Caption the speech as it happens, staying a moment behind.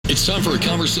It's time for a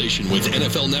conversation with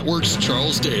NFL Network's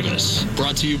Charles Davis.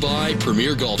 Brought to you by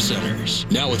Premier Golf Centers.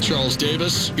 Now with Charles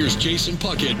Davis, here's Jason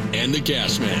Puckett and the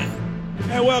Gas Man.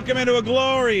 And welcome into a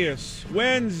glorious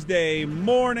Wednesday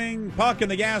morning. Puck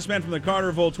and the Gas Man from the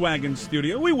Carter Volkswagen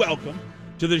studio. We welcome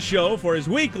to the show for his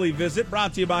weekly visit,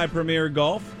 brought to you by Premier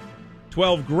Golf.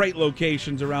 12 great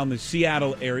locations around the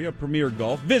Seattle area, Premier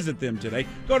Golf. Visit them today.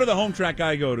 Go to the home track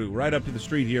I go to, right up to the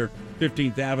street here,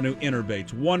 15th Avenue, Inner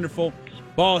Bates. Wonderful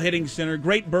ball hitting center,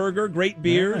 great burger, great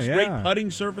beers, great putting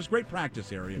surface, great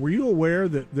practice area. Were you aware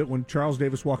that when Charles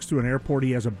Davis walks through an airport,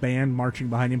 he has a band marching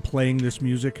behind him playing this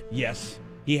music? Yes.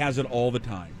 He has it all the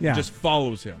time. Yeah. It just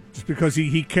follows him. Just because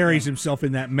he carries himself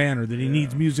in that manner, that he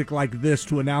needs music like this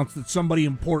to announce that somebody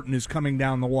important is coming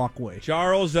down the walkway.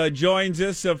 Charles joins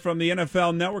us from the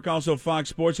NFL Network, also Fox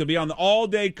Sports. He'll be on the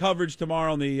all-day coverage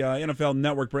tomorrow on the NFL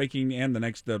Network, breaking and the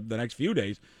next few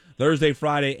days, Thursday,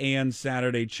 Friday, and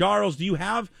Saturday. Charles,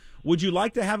 would you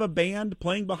like to have a band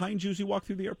playing behind you as you walk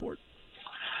through the airport?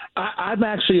 I'm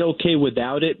actually okay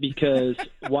without it because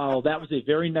while that was a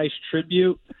very nice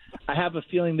tribute, I have a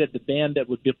feeling that the band that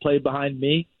would be played behind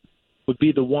me would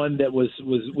be the one that was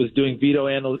doing Vito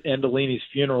Andolini's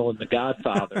funeral in The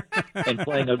Godfather and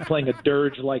playing a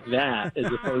dirge like that as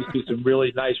opposed to some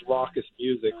really nice raucous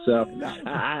music. So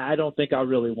I don't think I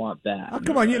really want that. Oh,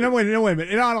 come on, wait a minute.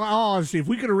 In all honesty, if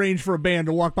we could arrange for a band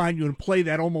to walk behind you and play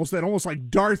that almost like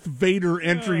Darth Vader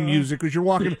entry music as you're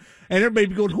walking, and everybody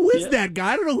be going, "Who is that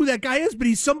guy? I don't know who that guy is, but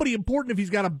he's somebody important if he's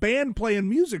got a band playing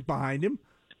music behind him."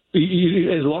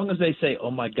 As long as they say,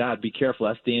 "Oh my God, be careful!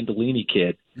 That's the Andolini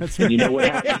kid," and you know what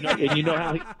happened, and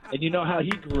you know how he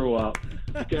grew up,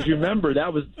 because you remember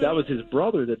that was his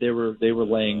brother that they were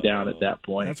laying down at that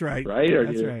point. That's right, right?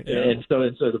 That's right. And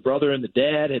so the brother and the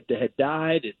dad had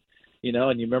died, and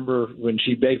you remember when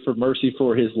she begged for mercy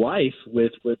for his life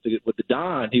with the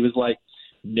Don, he was like,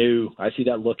 "No, I see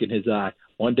that look in his eye.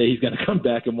 One day he's going to come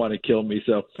back and want to kill me,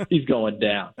 so he's going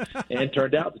down." And it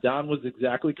turned out Don was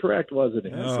exactly correct, wasn't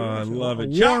he? Oh, I love it.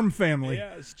 Warm family.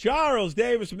 Yes, Charles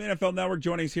Davis from the NFL Network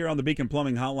joining us here on the Beacon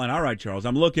Plumbing Hotline. All right, Charles,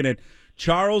 I'm looking at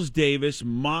Charles Davis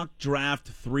Mock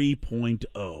Draft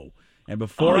 3.0. And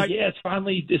before it's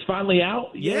finally out.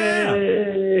 Yeah,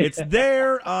 Yay. it's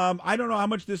there. I don't know how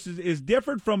much this is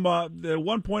different from the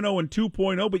 1.0 and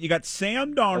 2.0, but you got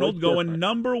Sam Darnold going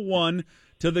number one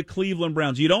to the Cleveland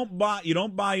Browns. You don't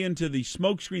buy into the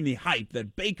smokescreen, the hype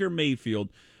that Baker Mayfield,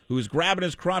 who is grabbing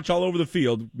his crotch all over the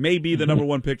field, may be the number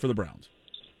one pick for the Browns.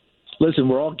 Listen,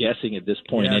 we're all guessing at this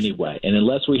point anyway, and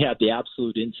unless we have the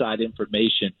absolute inside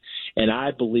information, and I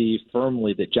believe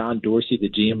firmly that John Dorsey, the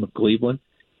GM of Cleveland,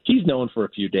 he's known for a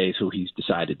few days who he's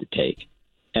decided to take,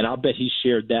 and I'll bet he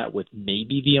shared that with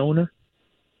maybe the owner,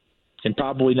 and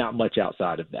probably not much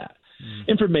outside of that.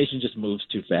 Information just moves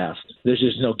too fast. There's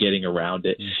just no getting around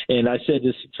it. And I said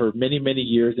this for many, many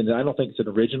years, and I don't think it's an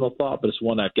original thought, but it's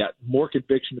one I've got more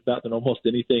conviction about than almost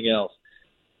anything else.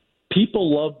 People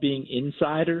love being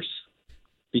insiders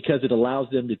because it allows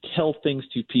them to tell things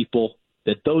to people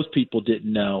that those people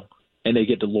didn't know, and they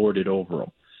get to lord it over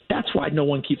them. That's why no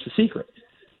one keeps a secret.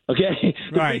 Okay?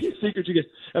 Right. The biggest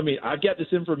secret I've got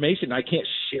this information. I can't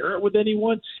share it with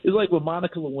anyone. It's like when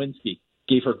Monica Lewinsky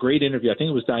gave her great interview, I think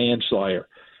it was Diane Sawyer,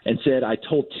 and said, "I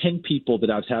told 10 people that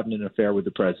I was having an affair with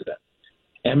the president."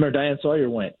 And remember, Diane Sawyer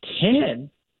went, 10?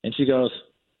 And she goes,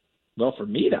 "Well, for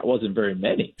me, that wasn't very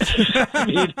many." I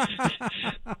mean,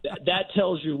 that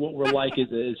tells you what we're like as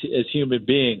human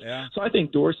beings. Yeah. So I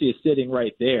think Dorsey is sitting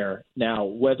right there. Now,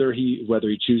 whether he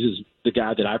chooses the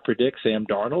guy that I predict, Sam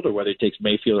Darnold, or whether he takes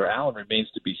Mayfield or Allen remains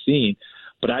to be seen.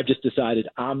 But I've just decided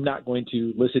I'm not going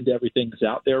to listen to everything that's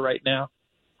out there right now.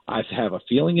 I have a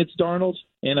feeling it's Darnold,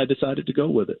 and I decided to go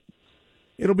with it.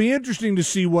 It'll be interesting to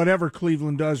see whatever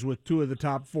Cleveland does with two of the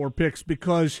top four picks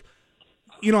because,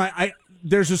 I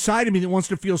there's a side of me that wants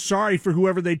to feel sorry for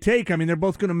whoever they take. I mean, they're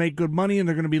both going to make good money, and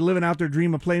they're going to be living out their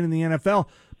dream of playing in the NFL.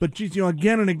 But, geez,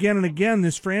 again and again and again,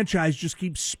 this franchise just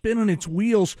keeps spinning its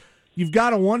wheels. You've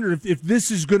got to wonder if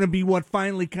this is going to be what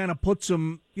finally kind of puts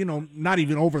them, not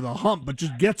even over the hump, but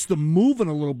just gets them moving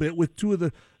a little bit with two of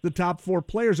the top four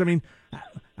players. I mean,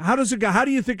 how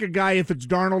do you think a guy, if it's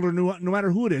Darnold or no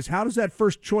matter who it is, how does that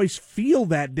first choice feel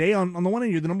that day? On the one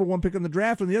hand, you're the number one pick in the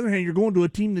draft. On the other hand, you're going to a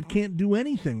team that can't do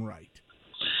anything right.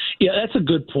 Yeah, that's a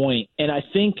good point. And I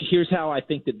think here's how I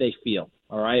think that they feel,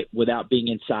 all right, without being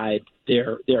inside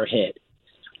their head.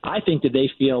 I think that they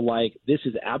feel like this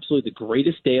is absolutely the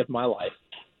greatest day of my life.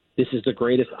 This is the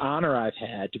greatest honor I've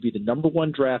had to be the number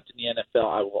one draft in the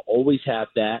NFL. I will always have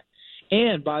that.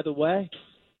 And, by the way,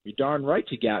 You're darn right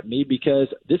you got me, because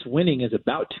this winning is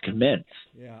about to commence.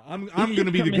 Yeah, I'm going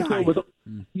to be the guy.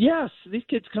 Yes, these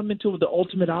kids come into it with the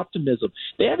ultimate optimism.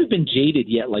 They haven't been jaded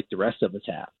yet like the rest of us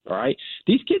have, all right?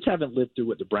 These kids haven't lived through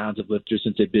what the Browns have lived through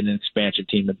since they've been an expansion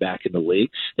team and back in the league.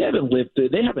 They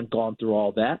haven't gone through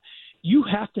all that. You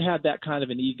have to have that kind of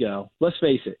an ego, let's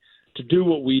face it, to do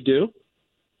what we do.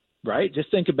 Right? Just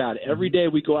think about it. Every day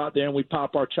we go out there and we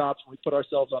pop our chops and we put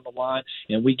ourselves on the line,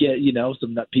 and we get,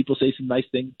 some people say some nice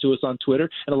things to us on Twitter,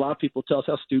 and a lot of people tell us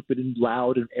how stupid and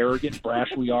loud and arrogant and brash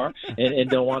we are, and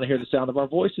don't want to hear the sound of our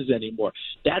voices anymore.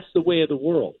 That's the way of the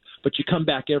world. But you come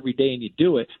back every day and you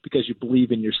do it because you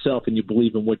believe in yourself and you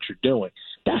believe in what you're doing.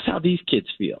 That's how these kids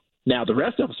feel. Now, the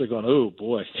rest of us are going, oh,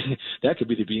 boy, that could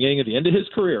be the beginning of the end of his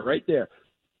career right there.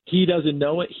 He doesn't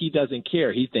know it. He doesn't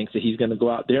care. He thinks that he's going to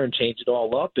go out there and change it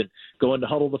all up and go into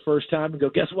huddle the first time and go,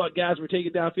 guess what, guys? We're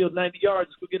taking downfield 90 yards.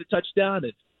 Let's go get a touchdown.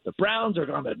 And the Browns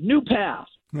are on a new path.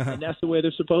 And that's the way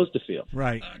they're supposed to feel.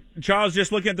 Right. Charles,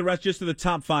 just looking at the rest, just to the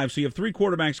top five. So you have three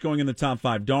quarterbacks going in the top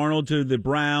five. Darnold to the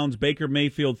Browns, Baker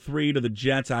Mayfield 3 to the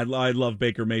Jets. I love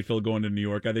Baker Mayfield going to New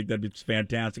York. I think that's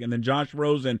fantastic. And then Josh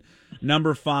Rosen,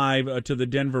 number 5 to the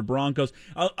Denver Broncos.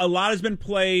 A lot has been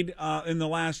played in the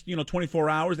last 24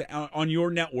 hours on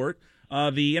your network.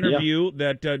 The interview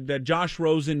that Josh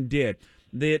Rosen did.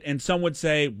 And some would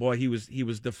say, boy, he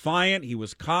was defiant, he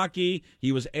was cocky,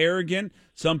 he was arrogant.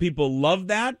 Some people love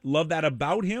that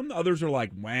about him. Others are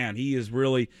like, man, he's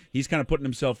kind of putting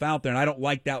himself out there, and I don't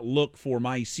like that look for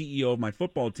my CEO of my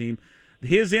football team.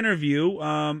 His interview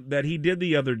that he did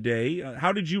the other day,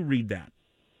 how did you read that?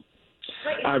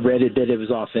 I read it that it was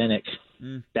authentic.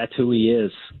 That's who he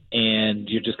is, and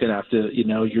you're just going to have to,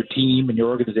 your team and your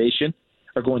organization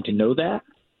are going to know that.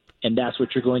 And that's what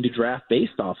you're going to draft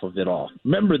based off of it all.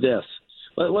 Remember this.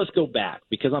 Let's go back,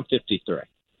 because I'm 53,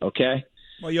 okay?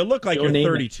 Well, you look like you're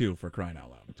 32, for crying out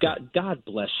loud. God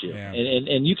bless you. Yeah.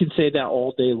 And you can say that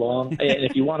all day long. And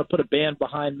if you want to put a band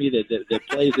behind me that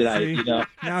plays it,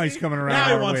 Now he's coming around.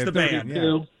 Now he wants the band.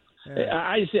 Yeah.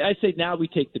 I say now we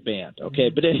take the band, okay?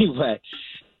 But anyway,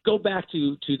 go back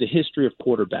to the history of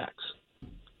quarterbacks.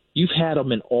 You've had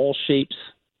them in all shapes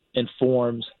and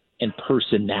forms and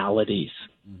personalities.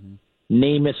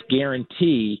 Namath's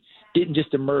guarantee didn't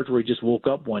just emerge where he just woke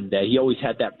up one day. He always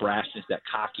had that brashness, that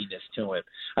cockiness to him.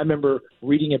 I remember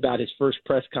reading about his first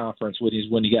press conference when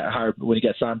he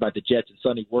got signed by the Jets and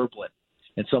Sonny Werblin,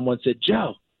 and someone said,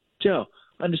 Joe,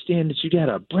 I understand that you got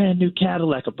a brand new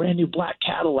Cadillac, a brand new black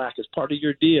Cadillac as part of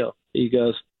your deal. He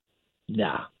goes,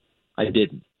 nah, I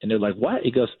didn't. And they're like, what?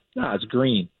 He goes, nah, it's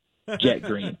green, jet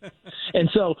green. And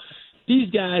so these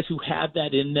guys who have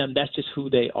that in them, that's just who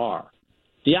they are.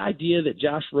 The idea that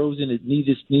Josh Rosen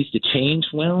needs to change,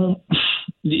 well,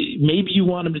 maybe you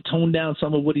want him to tone down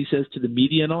some of what he says to the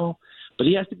media and all, but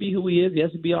he has to be who he is. He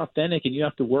has to be authentic, and you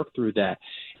have to work through that.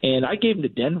 And I gave him to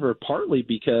Denver partly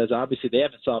because obviously they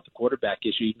haven't solved the quarterback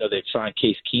issue, even though they've signed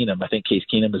Case Keenum. I think Case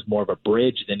Keenum is more of a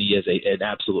bridge than he is an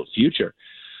absolute future.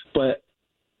 But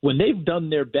when they've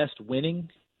done their best winning,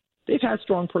 they've had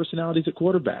strong personalities at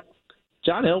quarterback.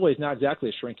 John Elway's not exactly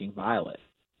a shrinking violet,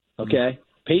 okay?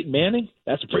 Peyton Manning,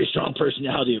 that's a pretty strong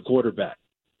personality at quarterback.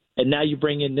 And now you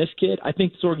bring in this kid. I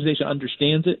think this organization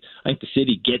understands it. I think the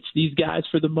city gets these guys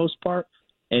for the most part,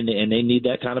 and they need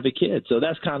that kind of a kid. So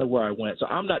that's kind of where I went. So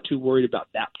I'm not too worried about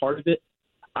that part of it.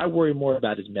 I worry more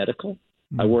about his medical.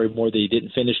 I worry more that he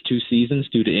didn't finish 2 seasons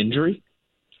due to injury.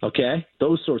 Okay?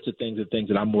 Those sorts of things are things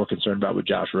that I'm more concerned about with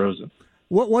Josh Rosen.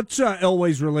 What's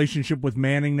Elway's relationship with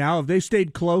Manning now? Have they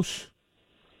stayed close?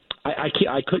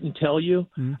 I couldn't tell you.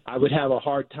 I would have a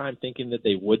hard time thinking that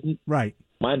they wouldn't. Right.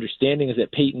 My understanding is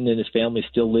that Peyton and his family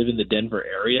still live in the Denver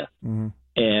area. And,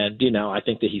 I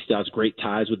think that he still has great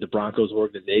ties with the Broncos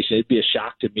organization. It'd be a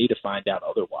shock to me to find out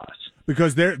otherwise.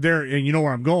 Because they're and you know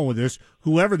where I'm going with this,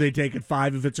 whoever they take at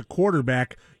 5, if it's a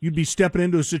quarterback, you'd be stepping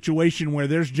into a situation where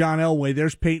there's John Elway,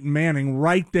 there's Peyton Manning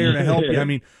right there to help you. I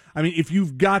mean, if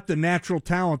you've got the natural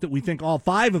talent that we think all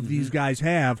 5 of these guys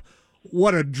have,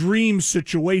 what a dream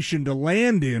situation to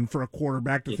land in for a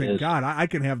quarterback to think, God, I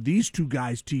can have these 2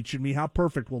 guys teaching me. How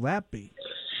perfect will that be?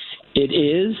 It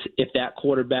is, if that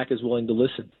quarterback is willing to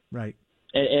listen. Right.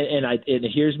 And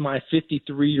here's my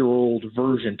 53-year-old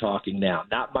version talking now,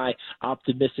 not my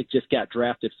optimistic just got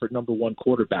drafted for number 1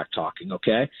 quarterback talking,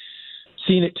 okay?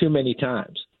 Seen it too many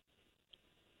times.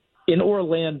 In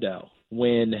Orlando,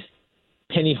 when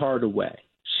Penny Hardaway,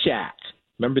 Shaq,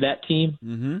 remember that team?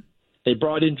 Mm-hmm. They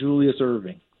brought in Julius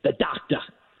Erving, the doctor.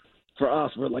 For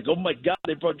us, we're like, oh, my God,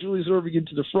 they brought Julius Erving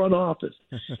into the front office.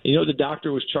 You know what the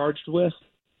doctor was charged with?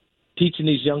 Teaching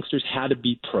these youngsters how to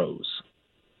be pros.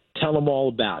 tell him all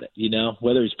about it,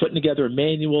 whether he's putting together a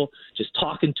manual, just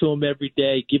talking to him every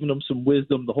day, giving him some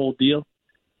wisdom, the whole deal.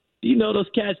 Do you know those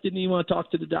cats didn't even want to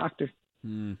talk to the doctor?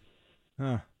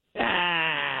 Huh.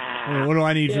 What do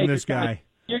I need from this guy?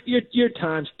 Your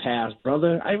time's passed,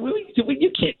 brother.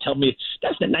 You can't tell me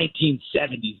that's the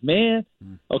 1970s, man.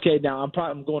 Okay, now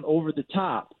I'm going over the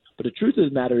top, but the truth of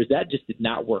the matter is that just did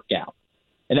not work out.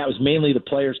 And that was mainly the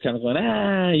players kind of going,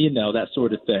 that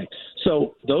sort of thing.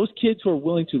 So those kids who are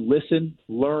willing to listen,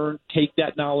 learn, take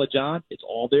that knowledge on, it's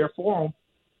all there for them.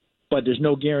 But there's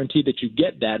no guarantee that you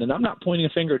get that. And I'm not pointing a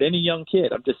finger at any young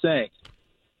kid. I'm just saying,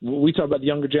 we talk about the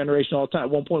younger generation all the time.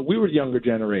 At one point, we were the younger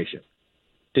generation.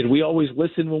 Did we always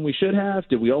listen when we should have?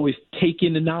 Did we always take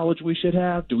in the knowledge we should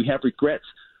have? Do we have regrets?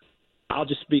 I'll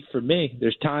just speak for me.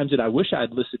 There's times that I wish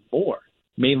I'd listened more.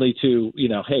 Mainly to,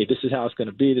 hey, this is how it's going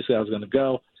to be. This is how it's going to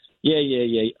go. Yeah.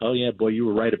 Oh, yeah, boy, you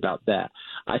were right about that.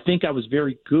 I think I was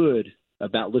very good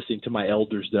about listening to my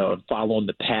elders, though, and following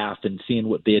the path and seeing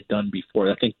what they had done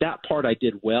before. I think that part I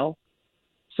did well.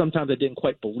 Sometimes I didn't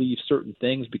quite believe certain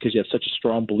things because you have such a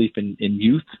strong belief in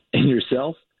youth and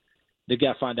yourself. They've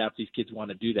got to find out if these kids want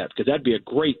to do that, because that'd be a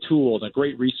great tool and a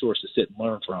great resource to sit and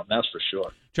learn from. That's for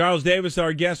sure. Charles Davis,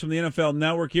 our guest from the NFL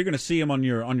Network. You're going to see him on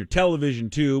your television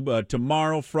tube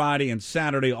tomorrow, Friday, and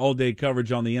Saturday, all-day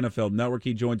coverage on the NFL Network.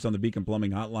 He joins on the Beacon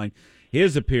Plumbing Hotline.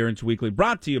 His appearance weekly,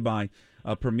 brought to you by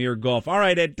Premier Golf. All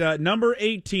right, at number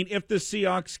 18, if the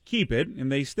Seahawks keep it,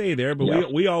 and they stay there,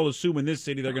 but we all assume in this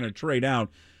city they're going to trade out.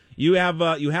 You have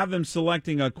them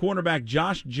selecting a cornerback,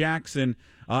 Josh Jackson,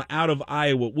 out of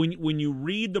Iowa. When you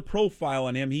read the profile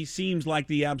on him, he seems like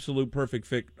the absolute perfect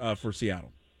fit for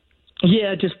Seattle.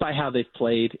 Yeah, just by how they've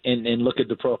played and look at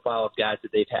the profile of guys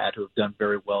that they've had who have done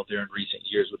very well there in recent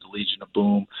years with the Legion of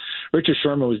Boom. Richard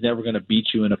Sherman was never going to beat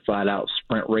you in a flat-out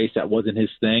sprint race. That wasn't his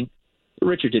thing.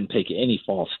 Richard didn't take any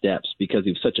false steps because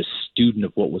he was such a student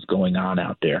of what was going on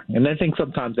out there. And I think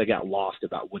sometimes I got lost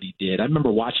about what he did. I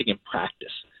remember watching him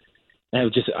practice.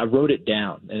 And I wrote it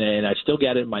down, and I still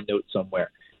got it in my notes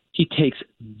somewhere. He takes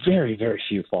very, very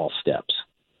few false steps,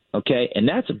 okay? And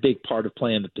that's a big part of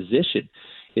playing the position,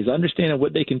 is understanding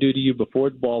what they can do to you before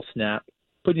the ball snap,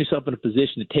 putting yourself in a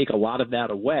position to take a lot of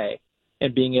that away,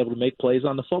 and being able to make plays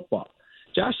on the football.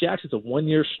 Josh Jackson's a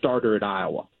one-year starter at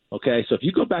Iowa, okay? So if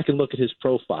you go back and look at his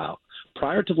profile,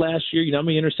 prior to last year, you know how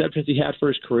many interceptions he had for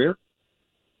his career?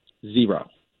 0.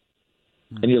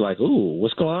 And you're like, ooh,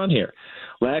 what's going on here?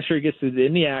 Last year he gets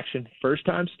in the action,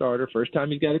 first-time starter, first time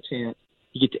he's got a chance,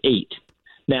 he gets 8.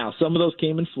 Now, some of those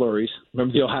came in flurries.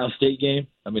 Remember the Ohio State game?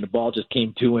 I mean, the ball just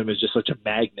came to him as just such a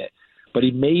magnet. But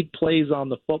he made plays on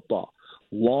the football.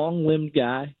 Long-limbed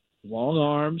guy, long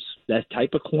arms, that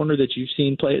type of corner that you've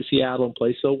seen play at Seattle and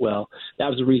play so well. That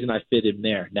was the reason I fit him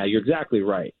there. Now, you're exactly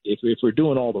right. If we're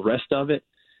doing all the rest of it,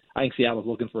 I think Seattle's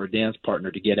looking for a dance partner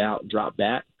to get out and drop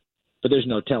back. But there's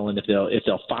no telling if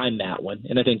they'll find that one.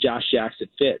 And I think Josh Jackson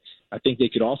fits. I think they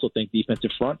could also think defensive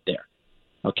front there.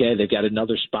 Okay, they've got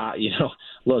another spot.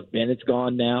 Look, Bennett's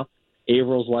gone now.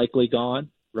 Avrill's likely gone,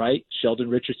 right?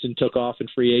 Sheldon Richardson took off in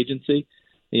free agency.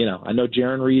 I know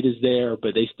Jaron Reed is there,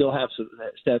 but they still have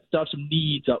some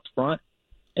needs up front.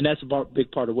 And that's a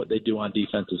big part of what they do on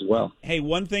defense as well. Hey,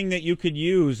 one thing that you could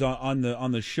use on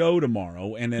the show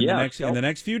tomorrow and in the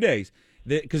next few days,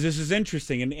 because this is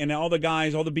interesting, and all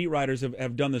the beat writers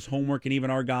have done this homework, and even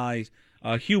our guys,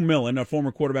 Hugh Millen, a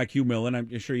former quarterback, Hugh Millen.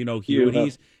 I'm sure you know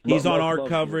Hugh. He's on our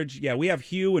coverage. Yeah, we have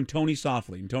Hugh and Tony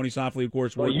Softly. And Tony Softly, of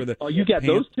course, worked with the. Oh, you got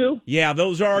those two? Yeah,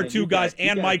 those are our two guys,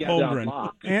 and Mike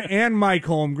Holmgren. And Mike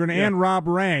Holmgren and Rob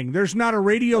Rang. There's not a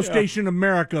radio station in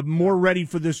America more ready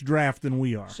for this draft than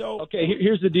we are. So okay,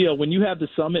 here's the deal. When you have the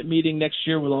summit meeting next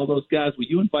year with all those guys, will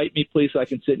you invite me, please, so I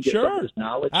can sit and get some of this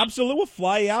knowledge? Absolutely. We'll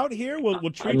fly out here. We'll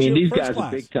treat you these first guys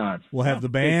class. are big time. We'll have the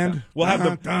band. We'll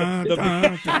have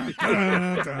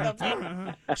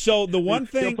So the one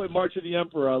thing, play March of the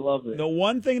Emperor. I love it. The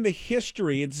one thing, the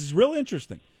history. It's real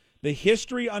interesting. The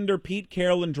history under Pete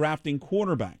Carroll in drafting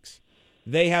cornerbacks.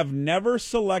 They have never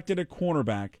selected a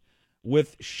cornerback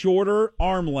with shorter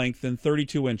arm length than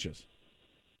 32 inches.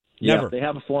 Never. Yeah, they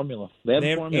have a formula.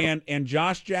 And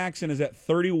Josh Jackson is at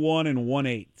 31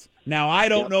 1/8. Now I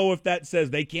don't know if that says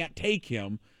they can't take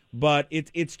him. But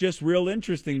it's just real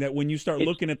interesting that when you start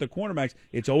looking at the cornerbacks,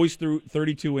 it's always through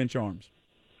 32-inch arms.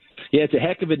 Yeah, it's a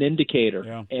heck of an indicator.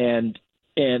 Yeah.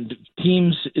 And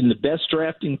teams in the best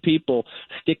drafting people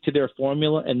stick to their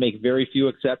formula and make very few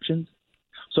exceptions.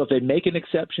 So if they make an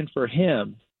exception for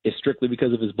him, it's strictly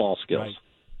because of his ball skills.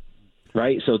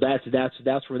 Right? So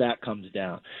that's where that comes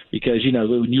down. Because,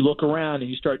 when you look around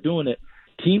and you start doing it,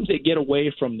 teams that get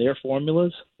away from their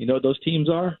formulas, what those teams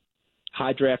are?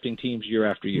 high drafting teams year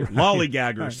after year.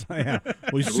 Lollygaggers. Yeah,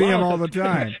 we see them all the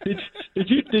time. Did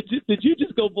you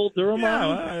just go Bull Durham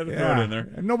on me? I had to throw it in there.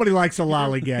 And nobody likes a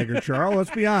lollygagger, Charles.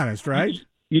 Let's be honest, right?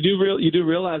 You do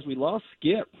realize we lost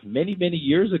Skip many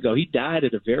years ago. He died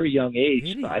at a very young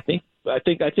age. I think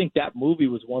that movie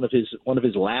was one of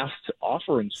his last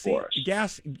offerings for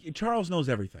us. Charles knows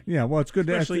everything. Yeah, well, it's good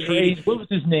to ask. What was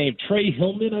his name? Trey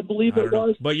Hillman, I believe it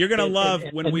was. But you're gonna love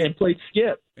when we played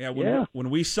Skip. Yeah, when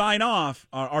we sign off,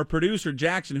 our producer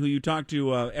Jackson, who you talk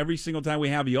to every single time we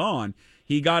have you on,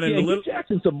 he got in a little.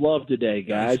 Jackson some love today,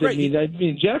 guys. I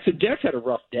mean, Jackson had a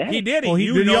rough day. He did. Well,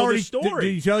 you know already, the story.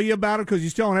 Did he tell you about it? Because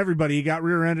he's telling everybody he got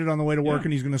rear-ended on the way to work,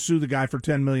 and he's going to sue the guy for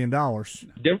 $10 million.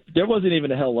 There wasn't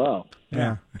even a hello.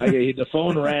 Yeah. The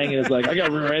phone rang and it's like, I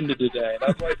got rear-ended today. And I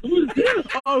was like, who is this?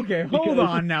 Okay, hold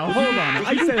on.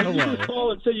 I said hello. You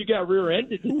call and say you got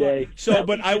rear-ended today. So,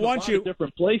 but I want you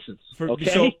different places. For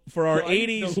our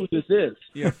 80s, know who this is.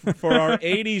 Yeah, for our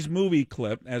 80s movie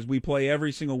clip, as we play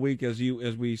every single week, as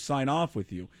we sign off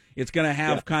with you, it's going to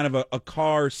have kind of a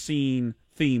car scene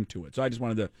theme to it. So I just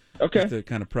wanted to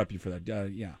kind of prep you for that.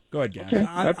 Go ahead, guys. Okay.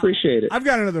 I appreciate it. I've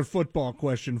got another football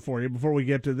question for you before we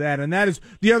get to that, and that is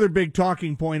the other big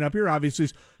talking point up here. Obviously,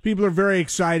 is people are very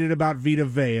excited about Vita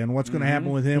Vea and what's going to happen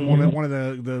with him. One of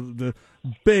the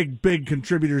big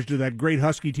contributors to that great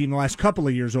Husky team the last couple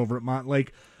of years over at Montlake.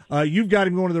 You've got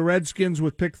him going to the Redskins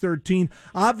with pick 13.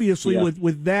 Obviously,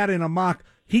 with that in a mock,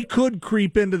 he could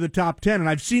creep into the top 10, and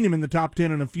I've seen him in the top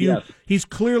 10 in a few. Yes. He's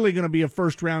clearly going to be a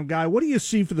first-round guy. What do you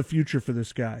see for the future for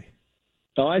this guy?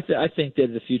 Oh, I think that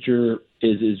the future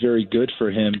is very good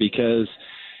for him because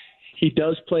he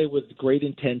does play with great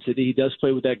intensity. He does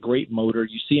play with that great motor.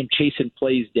 You see him chasing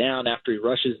plays down after he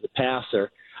rushes the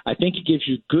passer. I think he gives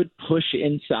you good push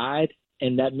inside,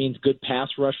 and that means good pass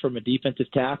rush from a defensive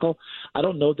tackle. I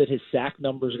don't know that his sack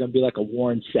numbers are going to be like a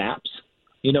Warren Sapp's.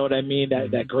 You know what I mean?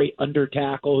 That great under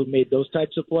tackle who made those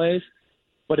types of plays.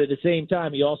 But at the same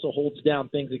time, he also holds down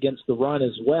things against the run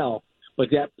as well. But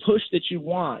that push that you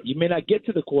want, you may not get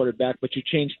to the quarterback, but you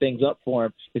change things up for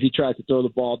him if he tries to throw the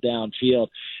ball downfield.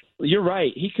 You're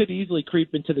right. He could easily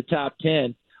creep into the top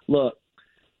 10. Look,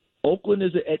 Oakland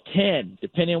is at 10,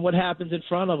 depending on what happens in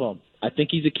front of him. I think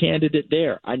he's a candidate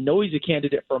there. I know he's a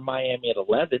candidate for Miami at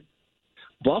 11.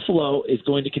 Buffalo is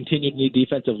going to continue to need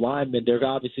defensive linemen.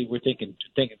 We're thinking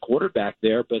quarterback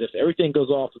there, but if everything goes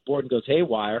off the board and goes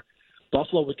haywire,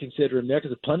 Buffalo would consider him there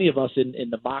because plenty of us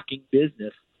in the mocking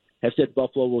business have said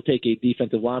Buffalo will take a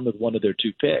defensive lineman with one of their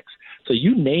 2 picks. So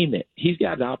you name it, he's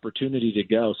got an opportunity to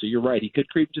go. So you're right, he could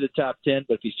creep to the top 10,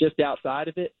 but if he's just outside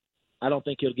of it, I don't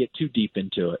think he'll get too deep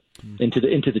into it, into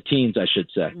the teens, I should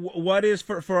say. What is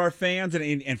for our fans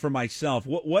and for myself?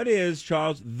 What is,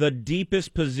 Charles, the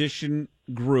deepest position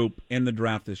group in the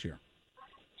draft this year?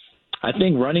 I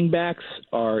think running backs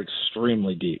are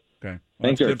extremely deep. Okay, I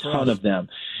think there are a ton of them,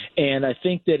 and I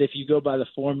think that if you go by the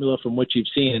formula from what you've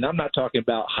seen, and I'm not talking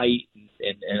about height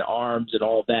and arms and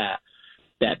all that.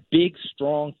 That big,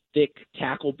 strong, thick,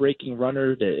 tackle-breaking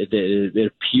runner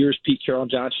that appears Pete Carroll and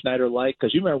John Schneider like.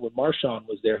 Because you remember when Marshawn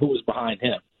was there, who was behind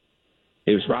him?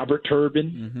 It was Robert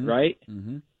Turbin, right?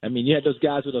 Mm-hmm. I mean, you had those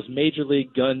guys with those major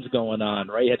league guns going on,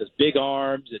 right? You had those big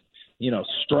arms and,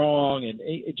 strong and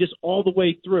just all the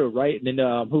way through, right? And then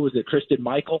who was it? Kristen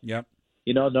Michael? Yep.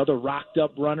 Another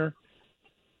rocked-up runner.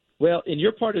 Well, in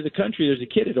your part of the country, there's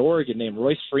a kid at Oregon named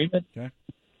Royce Freeman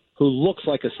who looks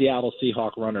like a Seattle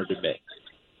Seahawk runner to me.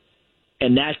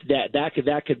 And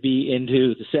that could be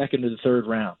into the second or the third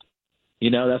round.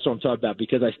 That's what I'm talking about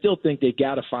because I still think they've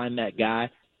got to find that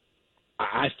guy.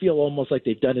 I feel almost like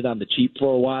they've done it on the cheap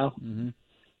for a while.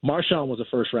 Mm-hmm. Marshawn was a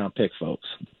first-round pick, folks.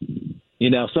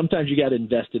 Sometimes you got to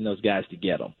invest in those guys to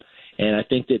get them. And I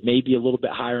think that maybe a little bit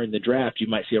higher in the draft, you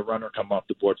might see a runner come off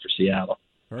the board for Seattle.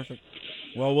 Perfect.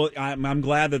 Well, I'm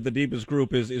glad that the deepest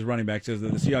group is running backs. Says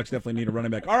that the Seahawks definitely need a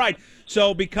running back. All right,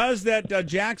 so because that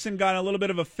Jackson got a little bit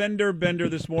of a fender bender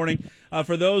this morning,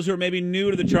 for those who are maybe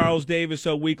new to the Charles Davis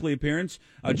weekly appearance,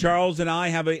 Charles and I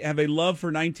have a love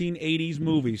for 1980s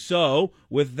movies. So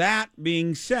with that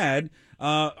being said,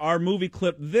 our movie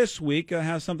clip this week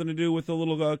has something to do with a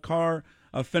little car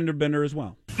fender bender as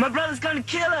well. My brother's gonna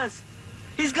kill us.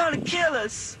 He's gonna kill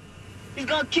us. He's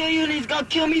gonna kill you and he's gonna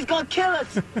kill me. He's gonna kill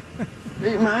us.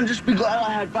 Hey, man, just be glad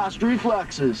I had fast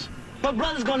reflexes. My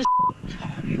brother's gonna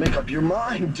Make up your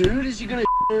mind, dude. Is he gonna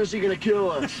or is he gonna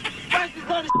kill us? First he's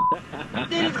gonna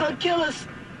then he's gonna kill us.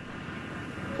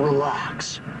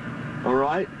 Relax. All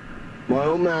right? My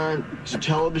old man is a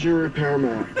television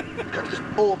repairman. Got this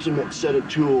ultimate set of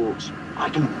tools. I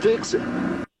can fix it.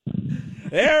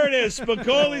 There it is.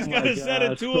 Spicoli's got a set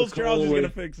of tools. Spicoli. Charles is going to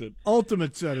fix it.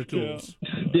 Ultimate set of tools.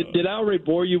 Yeah. Did I already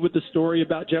bore you with the story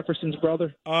about Jefferson's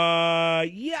brother?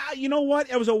 Yeah, you know what?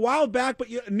 It was a while back, but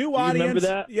new audience. Remember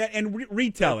that? Yeah, and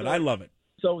retell it. I love it.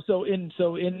 So in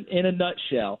a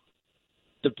nutshell,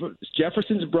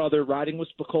 Jefferson's brother riding with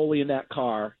Spicoli in that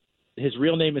car. His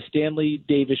real name is Stanley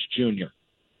Davis Jr.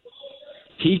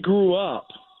 He grew up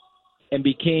and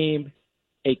became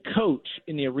a coach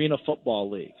in the Arena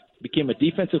Football League. Became a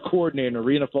defensive coordinator in the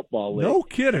Arena Football League. No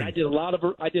kidding. And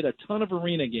I did a ton of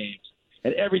arena games,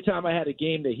 and every time I had a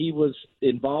game that he was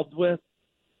involved with,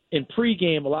 in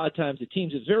pregame, a lot of times the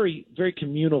teams is very, very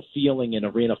communal feeling in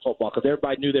arena football because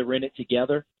everybody knew they were in it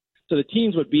together. So the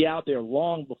teams would be out there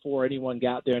long before anyone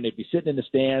got there, and they'd be sitting in the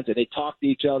stands, and they'd talk to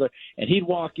each other, and he'd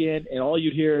walk in, and all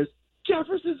you'd hear is,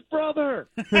 Jefferson's brother.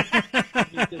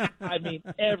 I mean,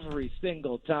 every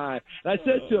single time. And I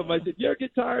said to him, I said, you ever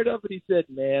get tired of it? He said,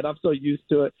 man, I'm so used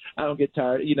to it. I don't get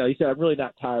tired. You know, he said, I'm really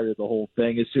not tired of the whole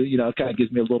thing. It's just, you know, it kind of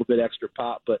gives me a little bit extra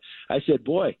pop. But I said,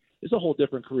 boy, it's a whole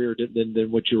different career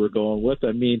than what you were going with.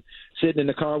 I mean, sitting in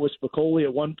the car with Spicoli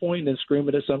at one point and then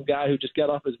screaming at some guy who just got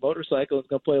off his motorcycle and is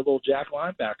going to play a little jack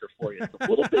linebacker for you. It's a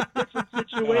little bit different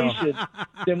situation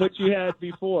than what you had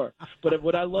before. But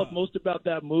what I love most about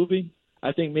that movie,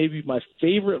 I think maybe my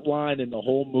favorite line in the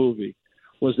whole movie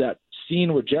was that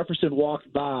scene where Jefferson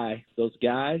walked by those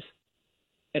guys,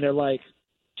 and they're like,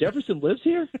 Jefferson lives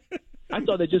here? I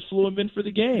thought they just flew him in for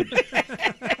the game.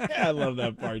 I love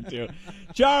that part, too.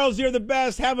 Charles, you're the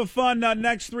best. Have a fun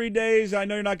next 3 days. I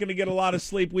know you're not going to get a lot of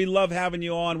sleep. We love having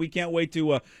you on. We can't wait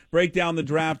to break down the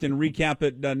draft and recap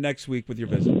it next week with your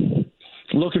visit.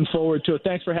 Looking forward to it.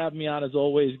 Thanks for having me on, as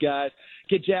always, guys.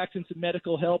 Get Jackson some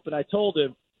medical help, and I told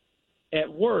him, at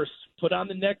worst, put on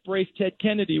the neck brace Ted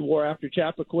Kennedy wore after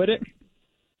Chappaquiddick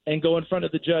and go in front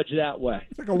of the judge that way.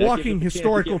 It's like a walking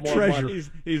historical treasure.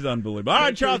 He's unbelievable. All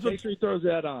right, Charles. Make sure he throws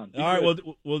that on. All right,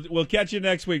 we'll catch you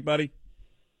next week, buddy.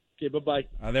 Okay,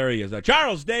 bye-bye. There he is.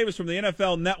 Charles Davis from the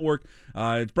NFL Network.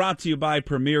 It's brought to you by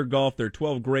Premier Golf. There are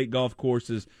 12 great golf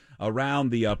courses around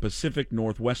the Pacific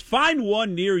Northwest. Find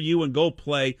one near you and go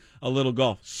play a little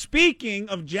golf. Speaking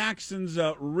of Jackson's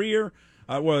rear...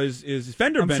 his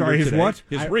fender bender. I'm sorry, his today. what?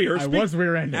 His rear. I was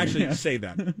rear-ended. Actually, Yeah. save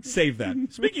that.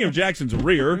 Speaking of Jackson's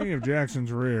rear.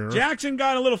 Jackson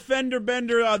got a little fender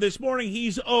bender this morning.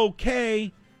 He's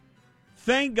okay.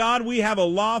 Thank God we have a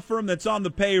law firm that's on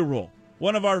the payroll.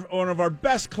 One of our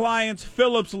best clients,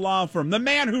 Phillips Law Firm. The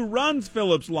man who runs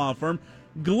Phillips Law Firm,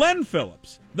 Glenn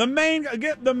Phillips. The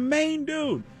main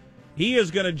dude. He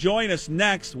is going to join us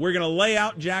next. We're going to lay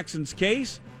out Jackson's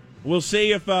case. We'll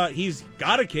see if he's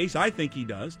got a case. I think he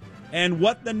does. And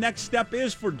what the next step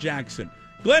is for Jackson.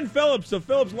 Glenn Phillips of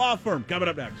Phillips Law Firm coming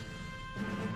up next.